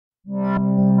Hello,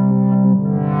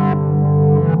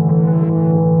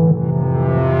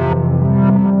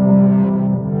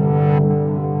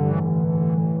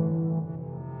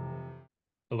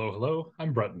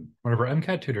 I'm Bretton, one of our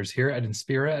MCAT tutors here at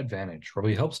Inspira Advantage, where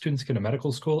we help students get to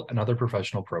medical school and other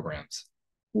professional programs.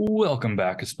 Welcome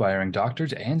back, aspiring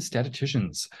doctors and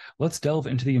statisticians. Let's delve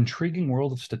into the intriguing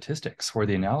world of statistics, where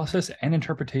the analysis and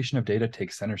interpretation of data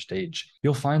take center stage.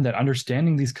 You'll find that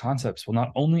understanding these concepts will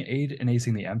not only aid in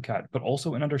acing the MCAT, but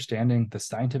also in understanding the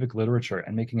scientific literature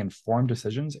and making informed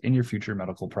decisions in your future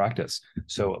medical practice.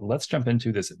 So let's jump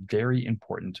into this very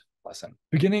important lesson,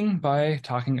 beginning by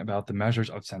talking about the measures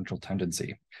of central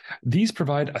tendency. These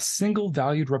provide a single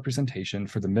valued representation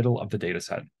for the middle of the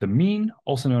dataset. The mean,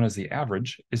 also known as the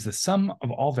average, is the sum of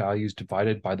all values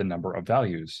divided by the number of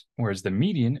values, whereas the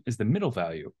median is the middle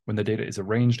value when the data is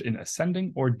arranged in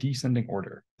ascending or descending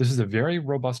order. This is a very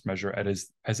robust measure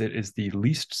as it is the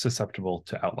least susceptible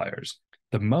to outliers.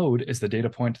 The mode is the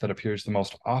data point that appears the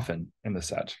most often in the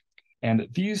set. And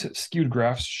these skewed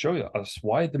graphs show us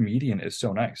why the median is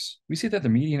so nice. We see that the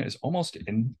median is almost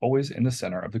always in the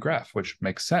center of the graph, which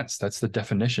makes sense. That's the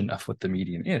definition of what the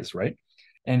median is, right?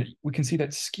 And we can see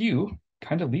that skew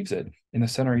kind of leaves it in the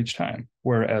center each time,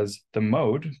 whereas the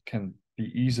mode can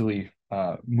be easily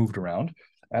moved around,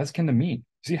 as can the mean.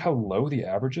 See how low the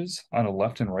average is on a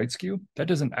left and right skew? That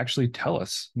doesn't actually tell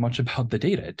us much about the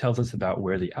data. It tells us about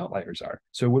where the outliers are.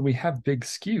 So when we have big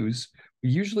skews, we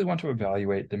usually want to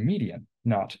evaluate the median,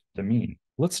 not the mean.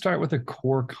 Let's start with a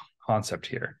core concept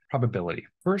here, probability.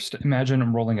 First,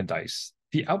 imagine rolling a dice.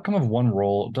 The outcome of one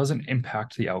roll doesn't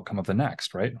impact the outcome of the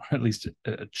next, right? Or at least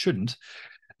it shouldn't.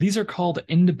 These are called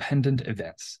independent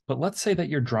events. But let's say that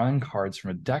you're drawing cards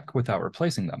from a deck without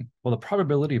replacing them. Well, the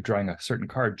probability of drawing a certain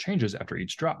card changes after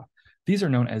each draw. These are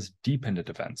known as dependent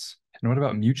events. And what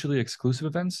about mutually exclusive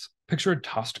events? Picture a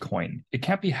tossed coin. It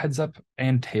can't be heads up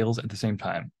and tails at the same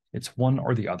time. It's one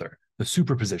or the other, the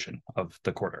superposition of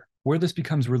the quarter. Where this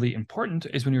becomes really important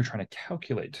is when you're trying to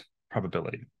calculate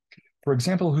probability. For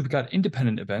example, we've got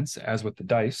independent events, as with the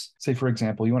dice. Say, for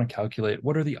example, you want to calculate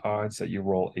what are the odds that you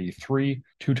roll a 3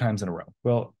 2 times in a row.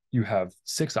 Well, you have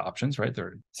 6 options, right? There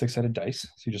are 6-sided dice.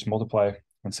 So you just multiply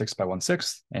 1/6 by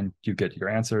 1/6, and you get your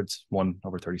answer. It's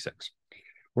 1/36.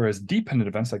 Whereas dependent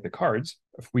events like the cards,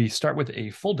 if we start with a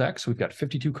full deck, so we've got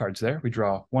 52 cards there, we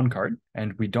draw one card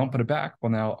and we don't put it back,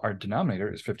 well, now our denominator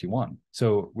is 51.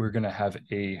 So we're going to have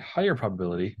a higher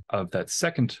probability of that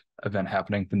second event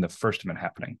happening than the first event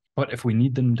happening. But if we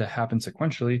need them to happen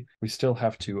sequentially, we still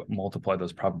have to multiply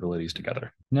those probabilities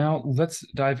together. Now, let's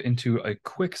dive into a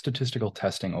quick statistical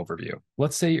testing overview.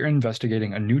 Let's say you're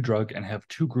investigating a new drug and have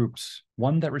two groups,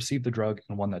 one that received the drug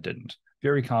and one that didn't.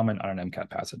 Very common on an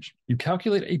MCAT passage. You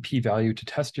calculate a p-value to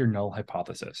test your null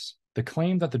hypothesis, the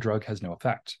claim that the drug has no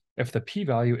effect. If the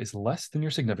p-value is less than your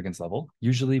significance level,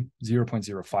 usually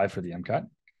 0.05 for the MCAT,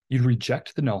 you'd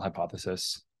reject the null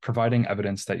hypothesis, providing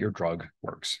evidence that your drug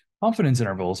works. Confidence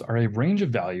intervals are a range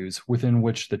of values within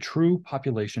which the true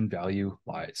population value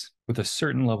lies, with a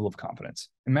certain level of confidence.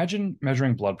 Imagine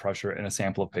measuring blood pressure in a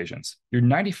sample of patients. Your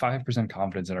 95%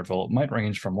 confidence interval might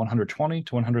range from 120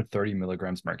 to 130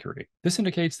 milligrams mercury. This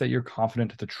indicates that you're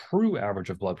confident the true average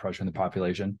of blood pressure in the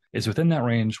population is within that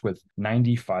range with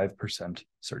 95%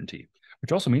 certainty,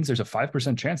 which also means there's a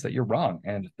 5% chance that you're wrong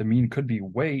and the mean could be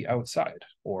way outside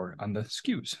or on the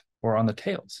skews or on the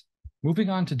tails. Moving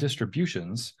on to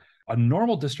distributions, a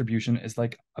normal distribution is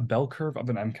like a bell curve of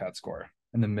an MCAT score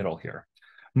in the middle here.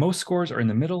 Most scores are in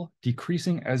the middle,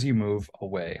 decreasing as you move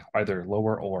away, either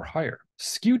lower or higher.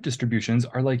 Skewed distributions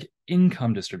are like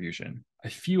income distribution. A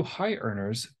few high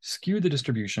earners skew the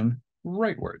distribution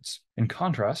rightwards. In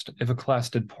contrast, if a class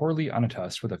did poorly on a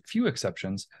test with a few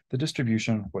exceptions, the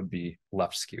distribution would be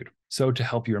left skewed. So to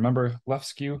help you remember left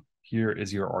skew, here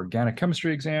is your organic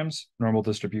chemistry exams, normal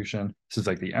distribution. This is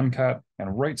like the MCAT,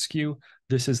 and right skew.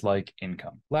 This is like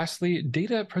income. Lastly,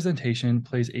 data presentation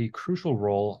plays a crucial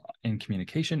role in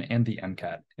communication and the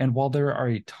MCAT. And while there are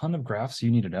a ton of graphs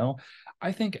you need to know,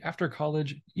 I think after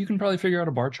college, you can probably figure out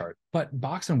a bar chart. But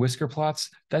box and whisker plots,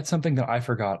 that's something that I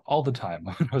forgot all the time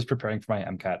when I was preparing for my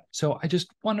MCAT. So I just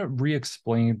want to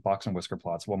re-explain box and whisker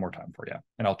plots one more time for you.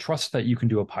 And I'll trust that you can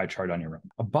do a pie chart on your own.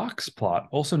 A box plot,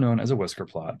 also known as a whisker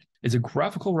plot, is a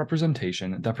graphical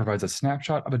representation that provides a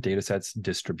snapshot of a dataset's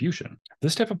distribution.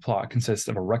 This type of plot consists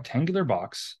of a rectangular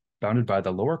box bounded by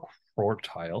the lower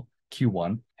quartile,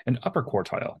 Q1, and upper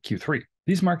quartile, Q3.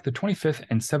 These mark the 25th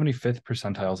and 75th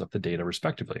percentiles of the data,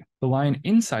 respectively. The line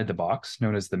inside the box,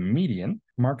 known as the median,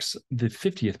 marks the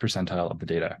 50th percentile of the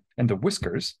data. And the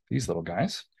whiskers, these little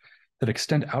guys, that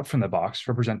extend out from the box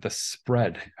represent the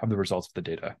spread of the results of the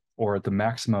data. or the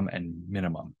maximum and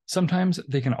minimum. Sometimes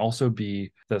they can also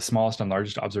be the smallest and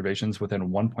largest observations within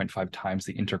 1.5 times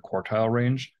the interquartile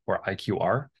range, or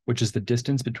IQR, which is the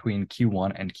distance between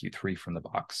Q1 and Q3 from the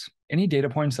box. Any data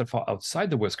points that fall outside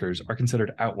the whiskers are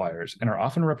considered outliers and are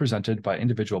often represented by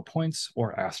individual points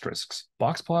or asterisks.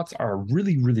 Box plots are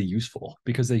really useful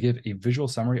because they give a visual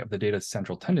summary of the data's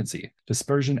central tendency,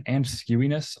 dispersion, and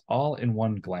skewiness all in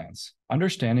one glance.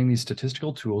 Understanding these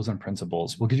statistical tools and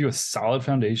principles will give you a solid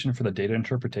foundation for the data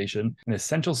interpretation, an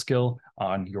essential skill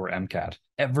on your MCAT.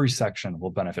 Every section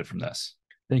will benefit from this.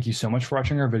 Thank you so much for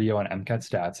watching our video on MCAT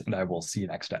Stats, and I will see you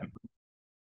next time.